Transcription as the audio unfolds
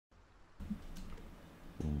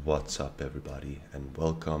What's up, everybody, and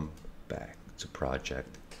welcome back to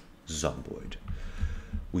Project Zomboid.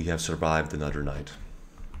 We have survived another night.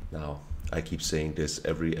 Now, I keep saying this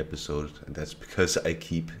every episode, and that's because I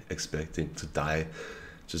keep expecting to die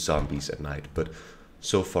to zombies at night, but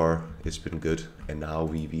so far it's been good, and now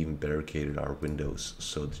we've even barricaded our windows,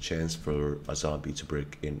 so the chance for a zombie to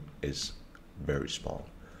break in is very small.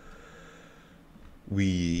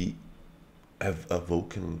 We have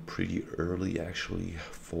awoken pretty early, actually,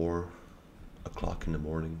 4 o'clock in the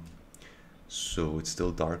morning, so it's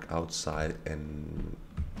still dark outside, and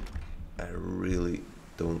I really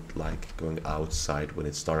don't like going outside when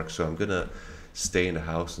it's dark, so I'm gonna stay in the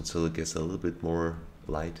house until it gets a little bit more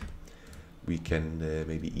light. We can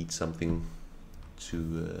maybe eat something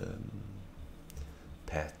to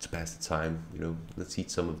pass the time, you know. Let's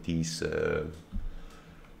eat some of these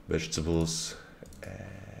vegetables,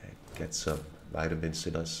 get some vitamins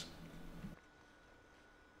in us.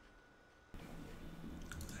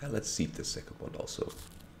 Let's eat the second one also.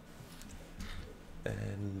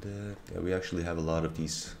 And yeah, we actually have a lot of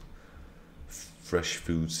these fresh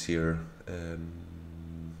foods here.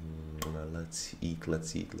 Let's eat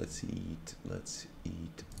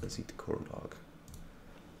the corn dog.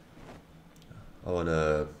 I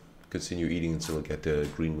wanna continue eating until I get the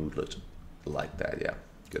green moodlet like that. Yeah,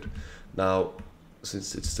 good. Now,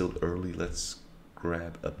 since it's still early, let's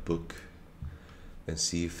grab a book and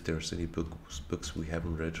see if there's any books we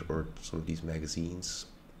haven't read, or some of these magazines.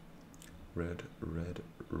 Oh,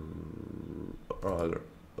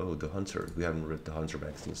 the Hunter. We haven't read the Hunter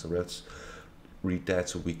magazine, so let's read that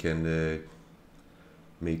so we can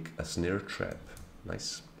make a snare trap.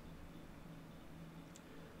 Nice.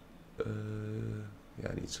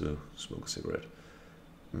 Yeah, I need to smoke a cigarette.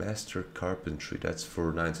 Master Carpentry, that's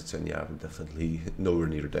for 9 to 10. Yeah, I'm definitely nowhere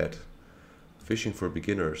near that. Fishing for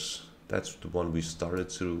Beginners, that's the one we started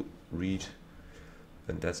to read,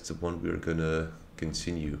 and that's the one we're gonna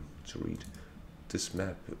continue to read. This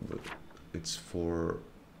map, it's for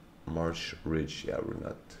Marsh Ridge. Yeah, we're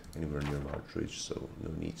not anywhere near Marsh Ridge, so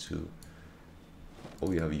no need to. Oh,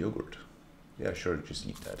 we have yogurt. Yeah, sure, just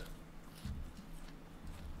eat that.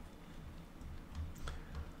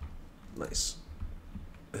 Nice.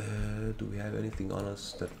 Do we have anything on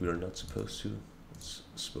us that we are not supposed to? Let's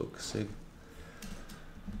smoke a cig.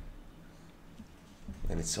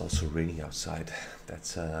 And it's also raining outside.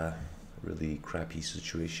 That's a really crappy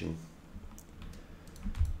situation.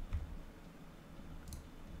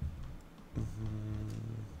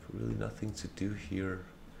 Really nothing to do here.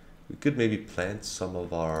 We could maybe plant some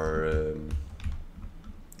of our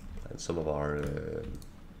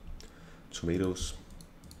tomatoes.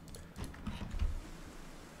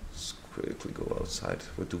 Quickly go outside.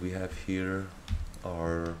 What do we have here?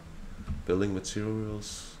 Our building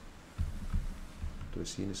materials. Do I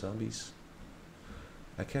see any zombies?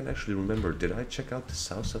 I can't actually remember. Did I check out this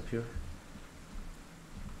house up here?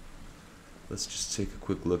 Let's just take a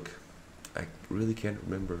quick look. I really can't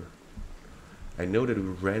remember. I know that we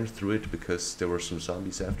ran through it because there were some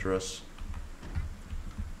zombies after us.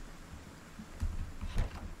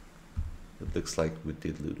 It looks like we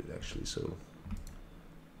did loot it, actually, so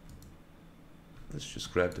let's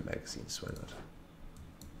just grab the magazines, why not?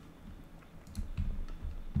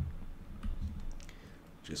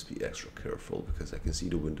 Just be extra careful because I can see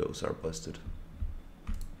the windows are busted.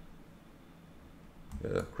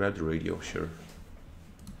 Yeah, grab the radio, sure.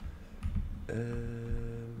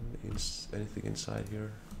 Anything inside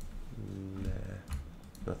here? Nah,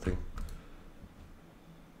 nothing.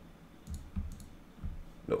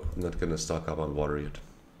 No, I'm not gonna stock up on water yet.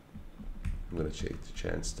 I'm gonna take the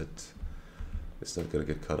chance that it's not gonna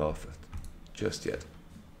get cut off just yet.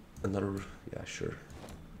 Another, yeah, sure.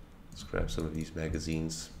 Let's grab some of these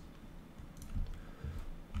magazines.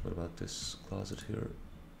 What about this closet here?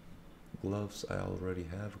 Gloves, I already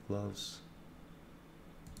have gloves.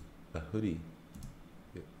 A hoodie.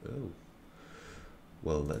 Yeah. Oh.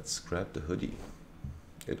 Well, let's grab the hoodie.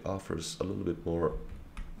 It offers a little bit more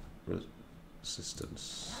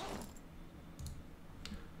resistance.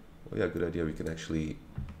 Oh yeah, good idea. We can actually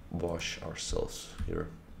wash ourselves here.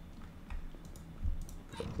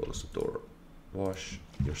 Close the door. Wash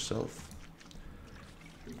yourself.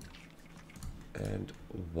 And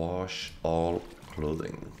wash all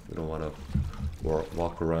clothing. We don't want to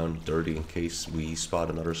walk around dirty in case we spot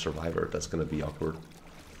another survivor. That's going to be awkward.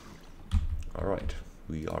 Alright,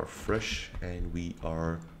 we are fresh and we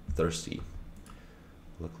are thirsty.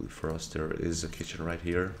 Luckily for us, there is a kitchen right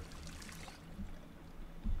here.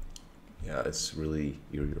 Yeah, it's really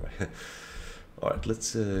eerie, right? Alright,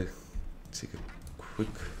 let's take a quick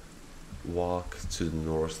walk to the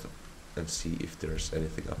north and see if there's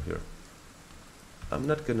anything up here. I'm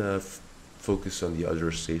not gonna focus on the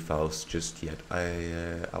other safe house just yet.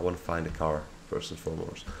 I want to find a car first and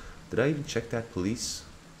foremost. Did I even check that police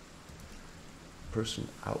person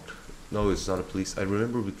out? No, it's not a police. I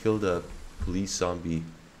remember we killed a police zombie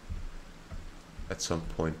at some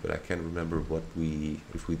point, but I can't remember if we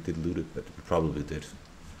did loot it, but we probably did.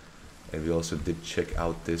 And we also did check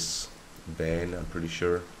out this van, I'm pretty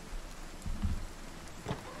sure.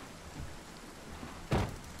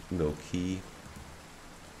 No key.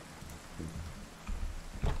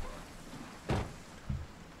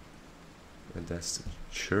 And that's the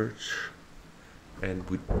church. And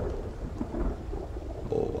we...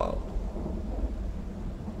 Oh wow.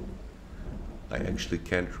 I actually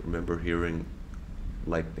can't remember hearing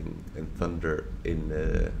lightning and thunder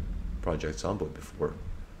in Project Zomboid before.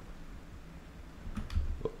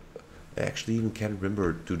 I actually even can't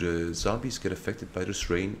remember, do the zombies get affected by this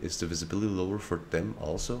rain? Is the visibility lower for them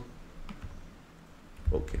also?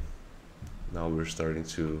 Okay. Now we're starting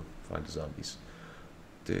to find the zombies.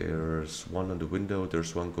 There's one on the window,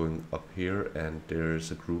 there's one going up here, and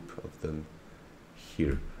there's a group of them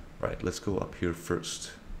here. Right, let's go up here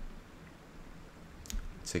first.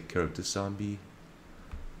 Take care of this zombie.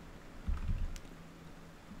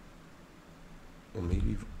 Or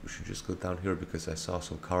maybe we should just go down here because I saw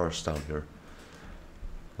some cars down here.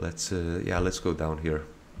 Let's let's go down here.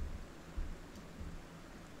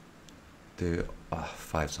 There are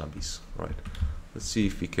 5 zombies, right? Let's see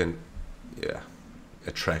if we can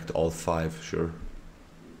attract all 5, sure.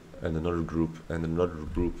 And another group and another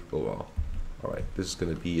group. Oh wow. Alright, this is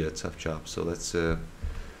gonna be a tough job, so let's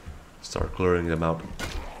start clearing them out.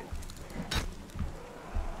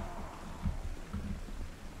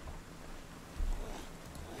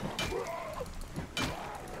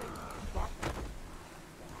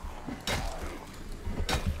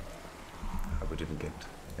 We didn't get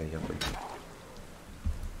any of them.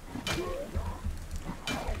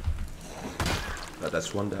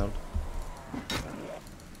 That's one down.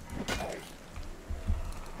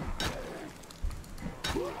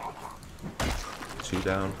 Two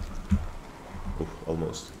down. Oh,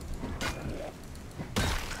 almost.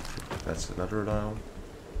 That's another down.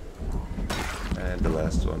 And the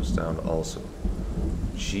last one's down also.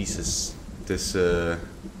 Jesus, this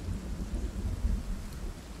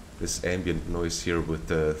this ambient noise here with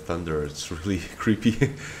the thunder, it's really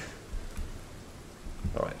creepy.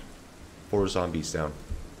 Alright. 4 zombies down.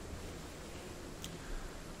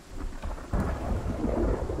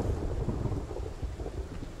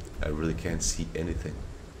 I really can't see anything.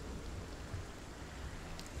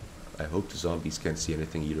 I hope the zombies can't see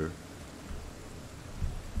anything either.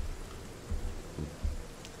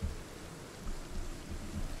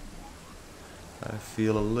 I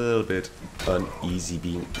feel a little bit uneasy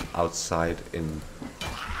being outside in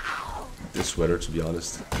this weather, to be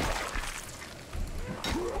honest.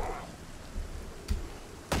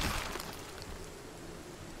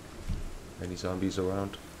 Any zombies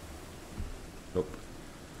around? Nope.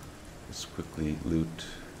 Let's quickly loot.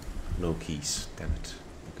 No keys, damn it.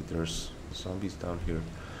 Okay, there's zombies down here.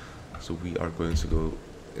 So we are going to go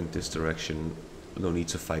in this direction. No need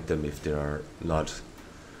to fight them if they are not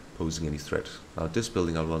posing any threat. Now this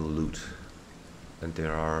building I want to loot. And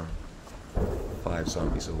there are 5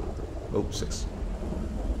 zombies over. Oh, 6.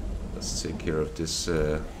 Let's take care of this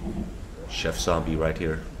chef zombie right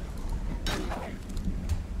here.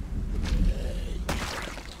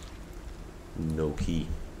 No key.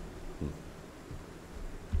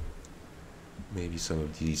 Maybe some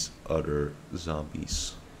of these other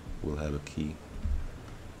zombies will have a key.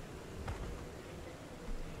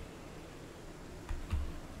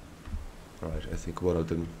 Alright, I think 2 of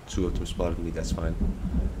them spotted me, that's fine.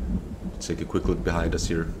 Let's take a quick look behind us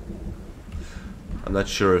here. I'm not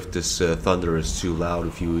sure if this thunder is too loud,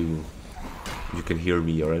 if you can hear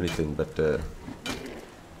me or anything, but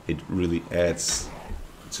it really adds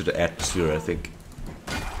to the atmosphere, I think.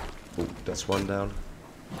 Oh, that's one down.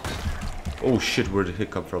 Oh shit, where did the hit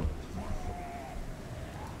come from?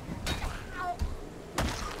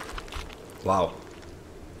 Wow.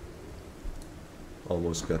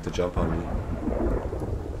 Almost got the jump on me.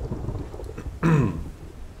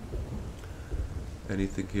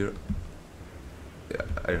 Anything here? Yeah,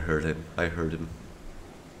 I heard him.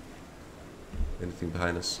 Anything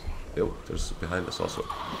behind us? Yo, there's behind us also.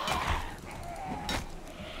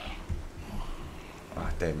 Ah,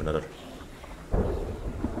 damn, another.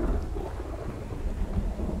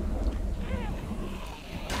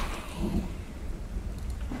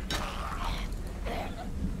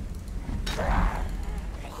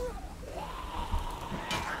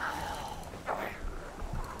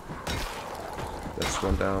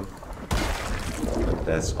 That's one down. And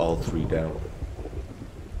that's all 3 down.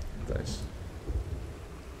 Nice.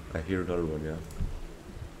 I hear another one, yeah.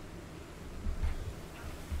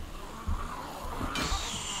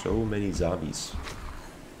 So many zombies.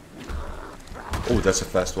 Oh, that's a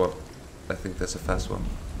fast one. I think that's a fast one.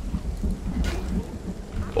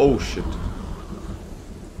 Oh shit.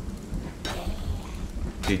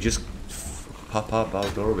 Okay, just pop up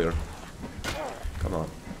out nowhere. Come on.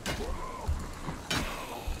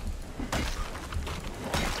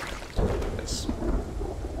 Yes.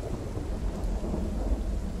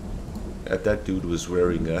 That dude was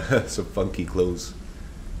wearing some funky clothes.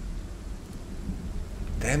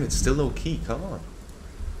 Damn it, still no key, come on.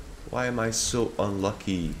 Why am I so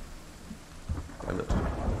unlucky? Damn it.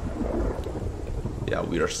 Yeah,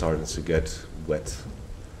 we are starting to get wet.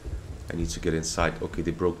 I need to get inside. Okay,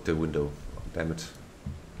 they broke the window. Damn it.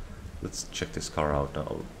 Let's check this car out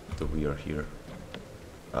now that we are here.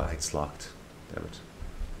 Ah, it's locked. Damn it.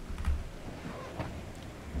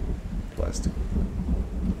 Plastic.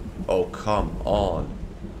 Oh, come on.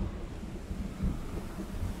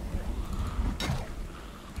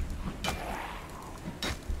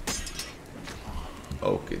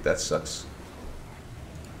 Okay, that sucks.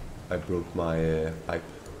 I broke my pipe.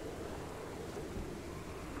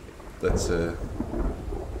 Let's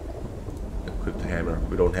equip the hammer.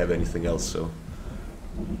 We don't have anything else, so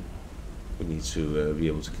we need to be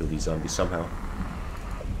able to kill these zombies somehow.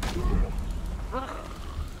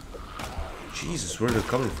 Jesus, where are they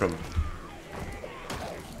coming from?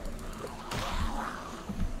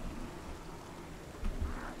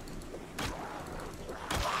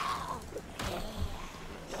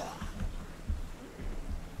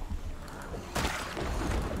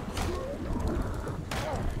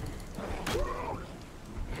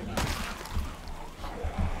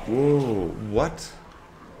 Whoa, what?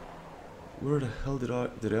 Where the hell did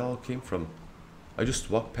they all came from? I just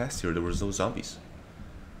walked past here, there was no zombies.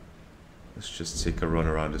 Let's just take a run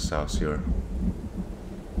around this house here.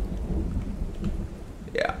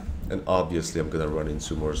 Yeah, and obviously I'm gonna run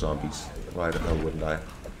into more zombies. Why the hell wouldn't I?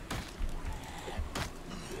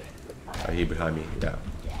 I hear behind me, yeah.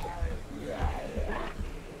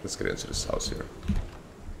 Let's get into this house here.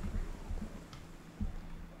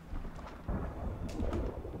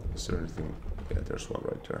 Is there anything? Yeah, there's one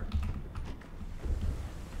right there.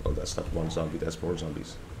 Oh, that's not one zombie, that's more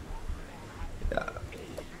zombies. Yeah,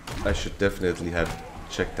 I should definitely have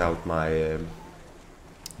checked out my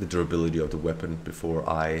the durability of the weapon before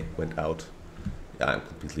I went out. Yeah, I'm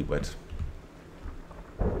completely wet.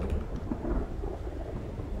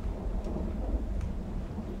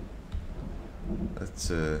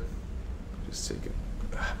 Let's just take it.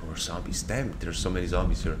 More zombies. Damn, there's so many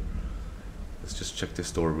zombies here. Let's just check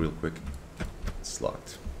this door real quick. It's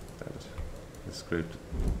locked. Damn it. Let's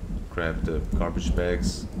grab the garbage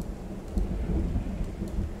bags.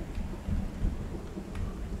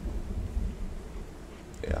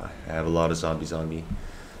 Yeah, I have a lot of zombies on me.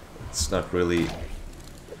 It's not really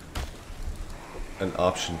an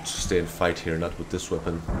option to stay and fight here, not with this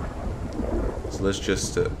weapon. So let's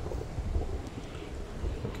just... okay,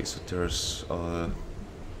 so there's a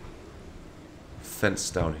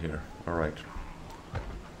fence down here. Alright.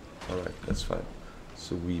 Alright, that's fine.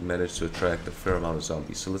 So we managed to attract a fair amount of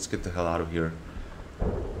zombies. So let's get the hell out of here.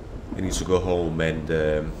 I need to go home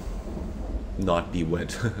and not be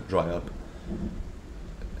wet, dry up.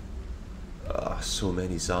 So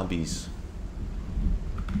many zombies.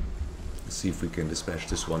 Let's see if we can dispatch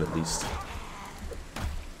this one at least.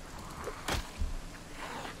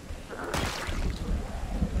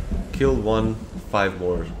 Killed one, 5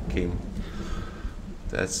 more came.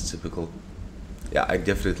 That's typical. Yeah, I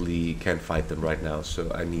definitely can't fight them right now,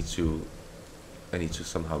 so I need to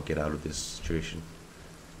somehow get out of this situation.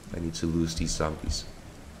 I need to lose these zombies.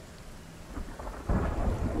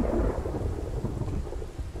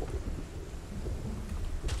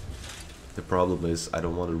 The problem is I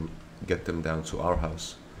don't want to get them down to our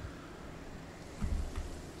house.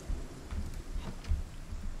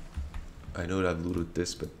 I know that I've looted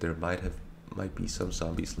this, but there might be some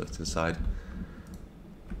zombies left inside.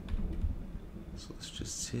 So let's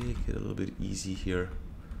just take it a little bit easy here.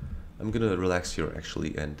 I'm gonna relax here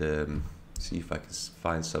actually and see if I can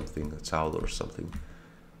find something, a towel or something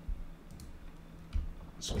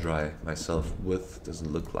to dry myself with.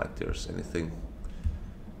 Doesn't look like there's anything.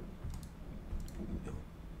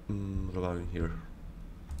 What about in here?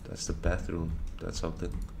 That's the bathroom. That's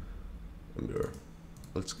something. A mirror.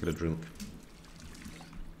 Let's get a drink.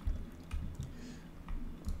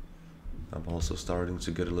 I'm also starting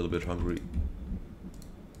to get a little bit hungry.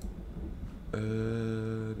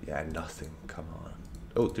 Yeah, nothing. Come on.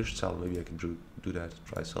 Oh, dish towel. Maybe I can do that.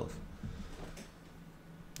 Try self.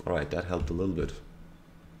 Alright, that helped a little bit.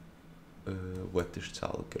 Wet dish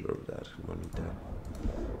towel, get rid of that. We don't need that.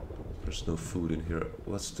 There's no food in here.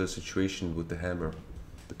 What's the situation with the hammer?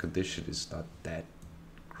 The condition is not that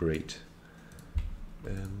great.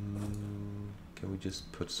 Can we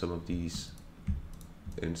just put some of these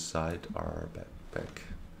inside our backpack?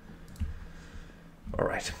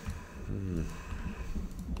 Alright.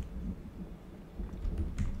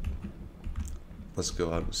 Let's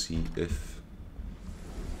go out and see if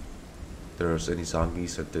there's any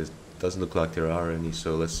zombies. It doesn't look like there are any,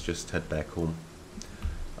 so let's just head back home.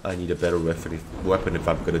 I need a better weapon if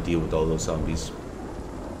I'm gonna deal with all those zombies.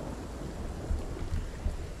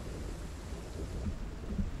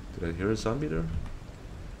 Did I hear a zombie there?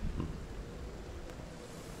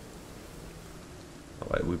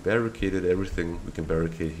 Alright, we barricaded everything we can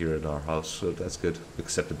barricade here in our house, so that's good.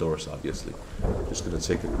 Except the doors, obviously. Just gonna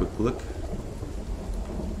take a quick look.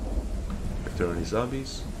 If there are any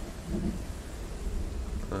zombies.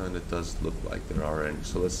 And it does look like there are any,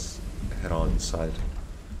 so let's head on inside.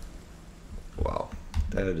 Wow,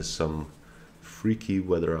 that is some freaky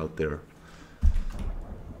weather out there.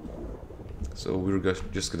 So we're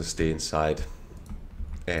just gonna stay inside,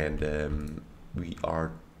 and we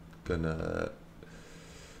are gonna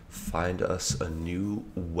find us a new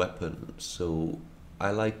weapon. So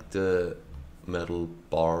I like the metal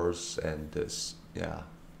bars and this, yeah,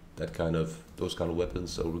 those kind of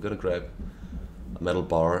weapons. So we're gonna grab a metal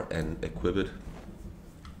bar and equip it,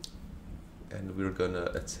 and we're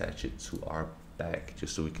gonna attach it to our bag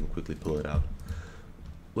just so we can quickly pull it out.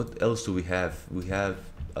 What else do we have? We have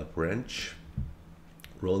a wrench,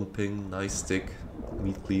 rolling pin, knife stick,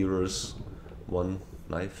 meat cleavers, one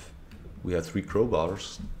knife. We have 3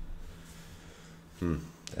 crowbars.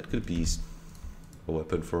 That could be a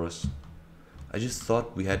weapon for us. I just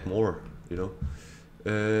thought we had more, you know.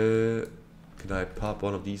 Can I pop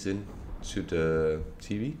one of these in to the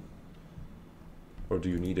TV? Or do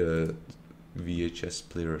you need a VHS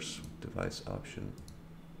player's device option?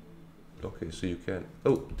 Okay, so you can.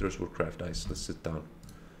 Oh, there's woodcraft. Nice. Let's sit down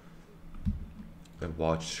and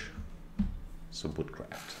watch some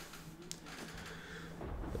woodcraft.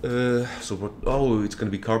 So what? Oh, it's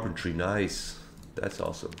gonna be carpentry. Nice. That's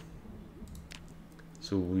awesome.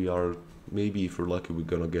 So we are, maybe if we're lucky, we're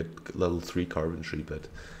gonna get level 3 carpentry, but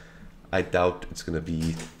I doubt it's gonna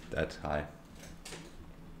be that high.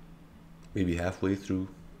 Maybe halfway through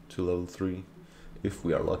to level 3, if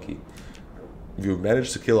we are lucky. We've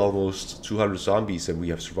managed to kill almost 200 zombies and we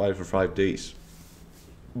have survived for 5 days.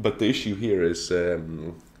 But the issue here is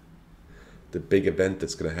the big event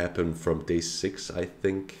that's gonna happen from day 6, I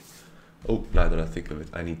think. Oh, now that I think of it,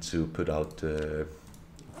 I need to put out the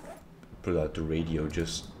radio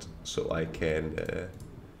just so I can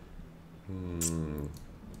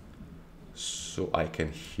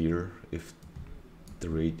hear if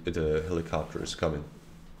the helicopter is coming.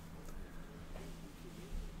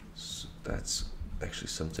 So that's actually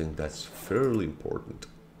something that's fairly important.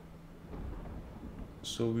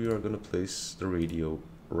 So we are gonna place the radio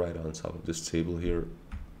right on top of this table here.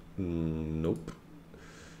 Nope.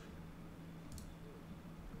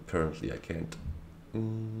 Apparently I can't.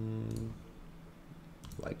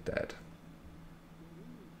 Like that.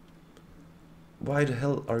 Why the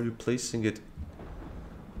hell are you placing it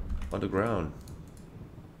on the ground?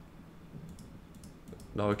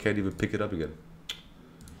 Now I can't even pick it up again.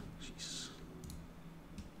 Jeez.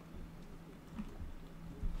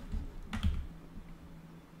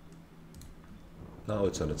 Now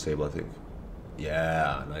it's on the table, I think.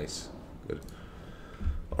 Yeah, nice. Good.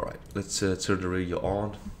 Alright, let's turn the radio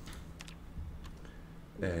on.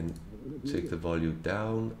 And take the volume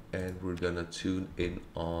down, and we're gonna tune in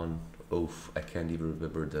on, oh, I can't even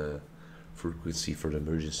remember the frequency for the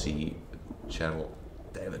emergency channel.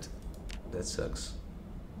 Damn it, that sucks.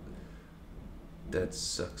 That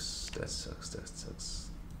sucks, that sucks, that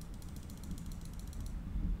sucks.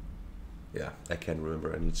 Yeah, I can't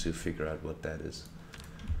remember. I need to figure out what that is.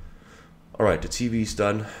 Alright, the TV's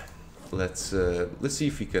done. Let's see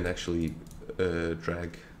if we can actually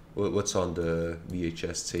drag what's on the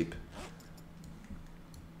VHS tape.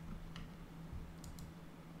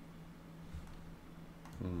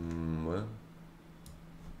 Well,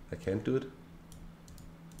 I can't do it.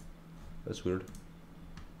 That's weird.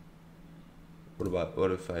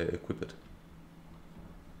 What if I equip it?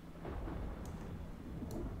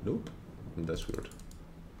 Nope. That's weird.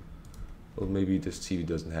 Well, maybe this TV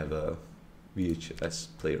doesn't have a VHS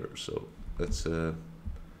player, so let's drop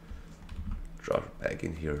it back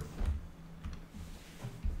in here.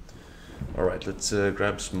 Alright, let's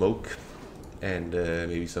grab smoke and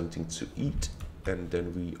maybe something to eat, and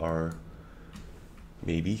then we are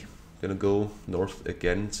maybe gonna go north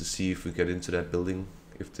again to see if we get into that building,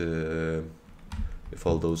 if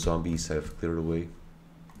all those zombies have cleared away.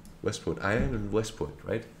 West Point. I am in West Point,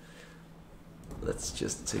 right? Let's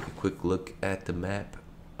just take a quick look at the map.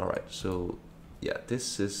 Alright, so yeah,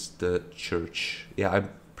 this is the church. Yeah, I'm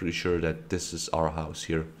pretty sure that this is our house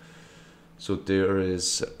here. So there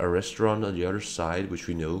is a restaurant on the other side, which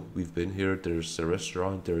we know, we've been here. There's a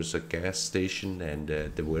restaurant, there's a gas station, and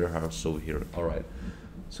the warehouse over here. Alright,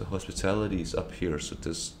 so hospitality is up here, so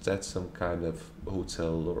that's some kind of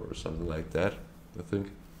hotel or something like that, I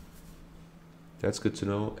think. That's good to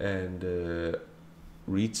know. And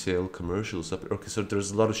retail commercials up here. Okay, so there's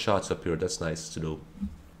a lot of shots up here, that's nice to know.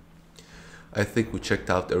 I think we checked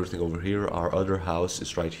out everything over here. Our other house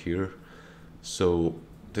is right here, so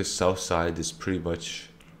this south side is pretty much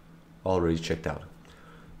already checked out.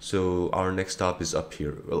 So our next stop is up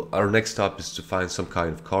here. Well, our next stop is to find some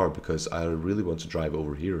kind of car, because I really want to drive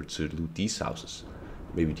over here to loot these houses,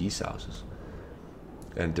 maybe these houses.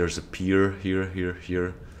 And there's a pier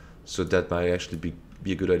here, so that might actually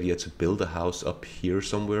be a good idea to build a house up here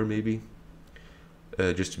somewhere, maybe,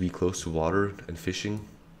 just to be close to water and fishing.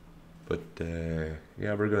 But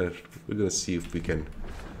yeah, we're gonna see if we can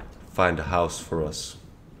find a house for us.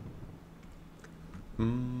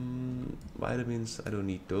 Vitamins, I don't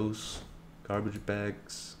need those. Garbage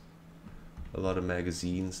bags, a lot of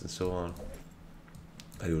magazines and so on.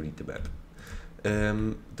 I don't need the map.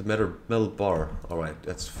 The metal bar, alright,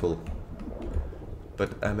 that's full.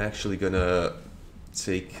 But I'm actually gonna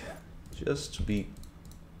take, just to be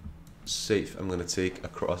safe, I'm gonna take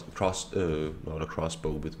not a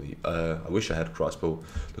crossbow with me. I wish I had a crossbow.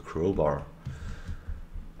 The crowbar.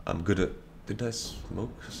 I'm gonna, did I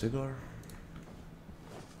smoke a cigar?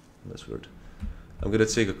 That's weird. I'm gonna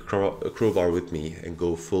take a crowbar with me and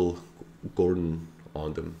go full Gordon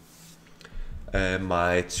on them.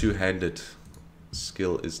 My two-handed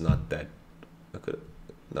skill is not that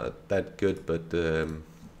good, but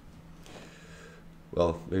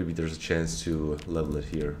well, maybe there's a chance to level it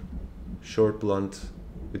here. Short blunt,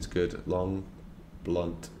 it's good. Long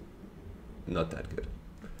blunt, not that good.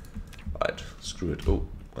 Alright, screw it. Oh,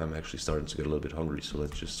 I'm actually starting to get a little bit hungry, so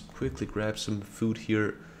let's just quickly grab some food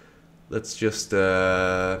here. Let's just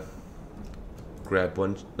grab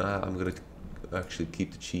one. I'm gonna actually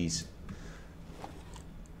keep the cheese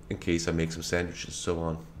in case I make some sandwiches and so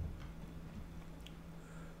on.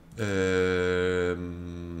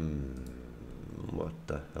 What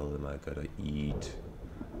the hell am I gonna eat?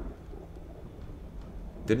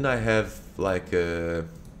 Didn't I have like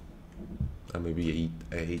maybe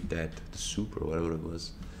I ate that, the soup or whatever it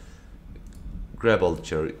was. Grab all the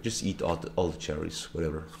cherries, just eat all the cherries,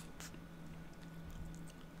 whatever.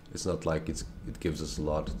 It's not like it gives us a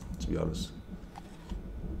lot, to be honest.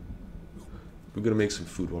 We're gonna make some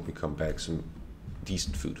food when we come back, some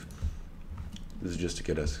decent food. This is just to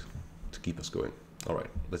keep us going. All right,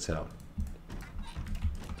 let's head out.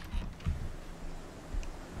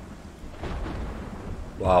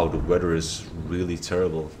 Wow, the weather is really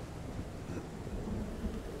terrible.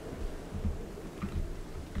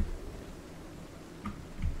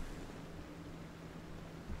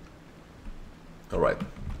 All right,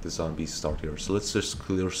 the zombies start here, so let's just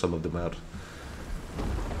clear some of them out.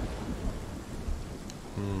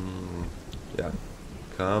 Yeah,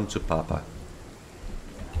 come to Papa.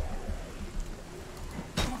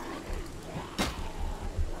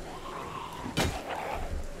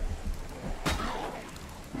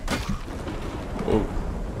 Oh,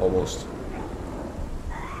 almost.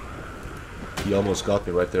 He almost got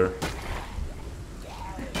me right there.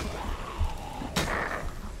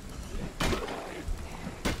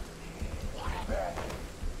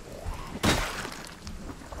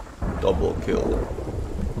 Double kill.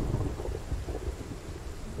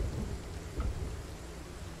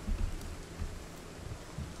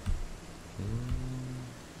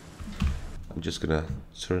 I'm just gonna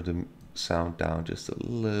turn the sound down just a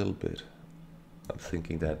little bit. I'm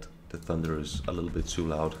thinking that the thunder is a little bit too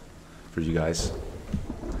loud for you guys.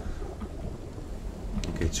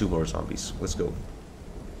 Okay, 2 more zombies. Let's go.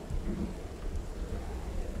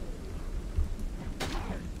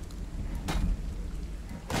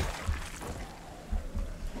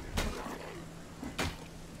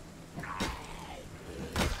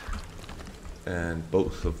 And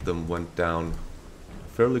both of them went down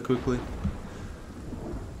fairly quickly.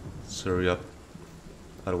 Let's hurry up.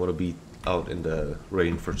 I don't want to be out in the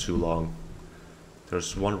rain for too long.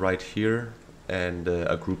 There's one right here and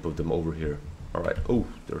a group of them over here. Alright, oh,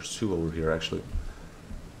 there's 2 over here actually.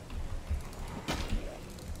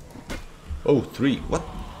 Oh, 3. What?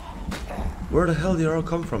 Where the hell did they all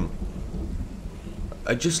come from?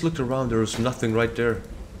 I just looked around, there was nothing right there.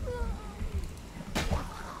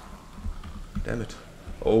 Damn it.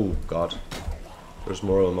 Oh god. There's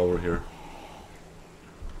more of them over here.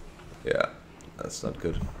 Yeah, that's not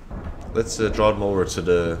good. Let's draw them over to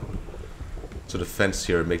the fence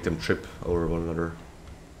here, make them trip over one another.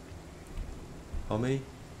 How many?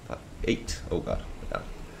 8. Oh god. Yeah.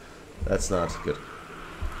 That's not good.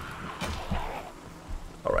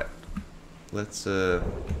 Alright. Let's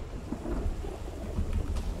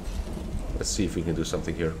see if we can do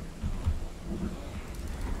something here.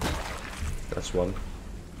 That's one.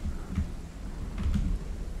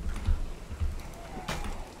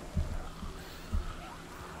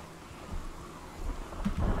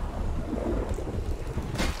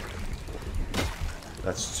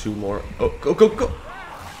 That's 2 more. Oh, go, go, go!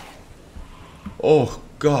 Oh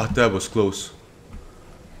god, that was close.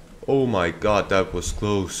 Oh my god, that was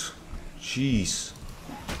close. Jeez.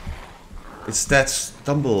 It's that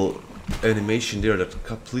stumble animation there that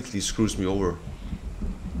completely screws me over.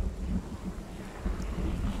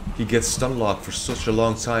 He gets stun locked for such a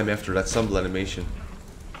long time after that stumble animation.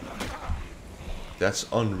 That's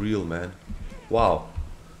unreal, man. Wow.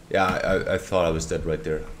 Yeah, I thought I was dead right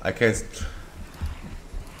there. I can't...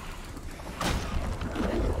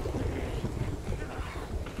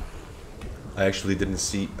 I actually didn't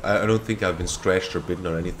see... I don't think I've been scratched or bitten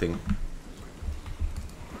or anything.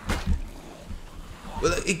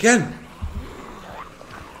 Well, again!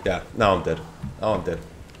 Yeah, now I'm dead. Now I'm dead.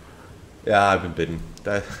 Yeah, I've been bitten.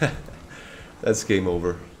 That's game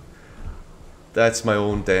over. That's my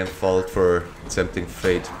own damn fault for tempting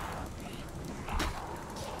fate.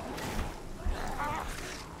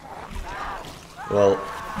 Well,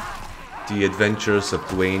 the adventures of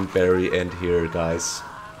Duane Barry end here, guys.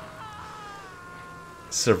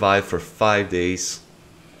 Survived for 5 days.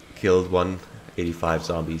 Killed 185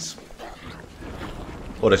 zombies.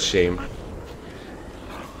 What a shame.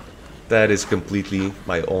 That is completely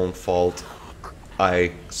my own fault.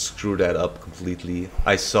 I screwed that up completely.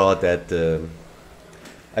 I saw that the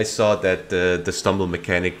stumble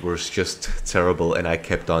mechanic was just terrible, and I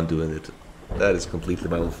kept on doing it. That is completely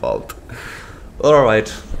my own fault. All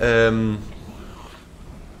right.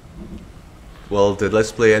 Well, the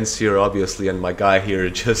let's play ends here, obviously, and my guy here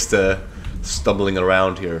just stumbling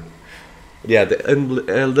around here. Yeah,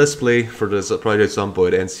 the let's play for the Project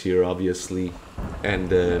Zomboid ends here, obviously, and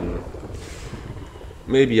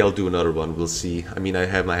maybe I'll do another one. We'll see. I mean, I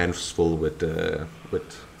have my hands full with the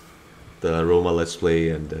Roma let's play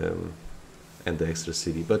and the Extra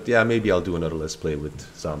City, but yeah, maybe I'll do another let's play with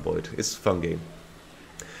Zomboid. It's a fun game.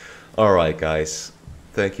 All right, guys,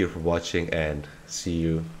 thank you for watching, and see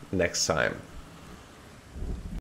you next time.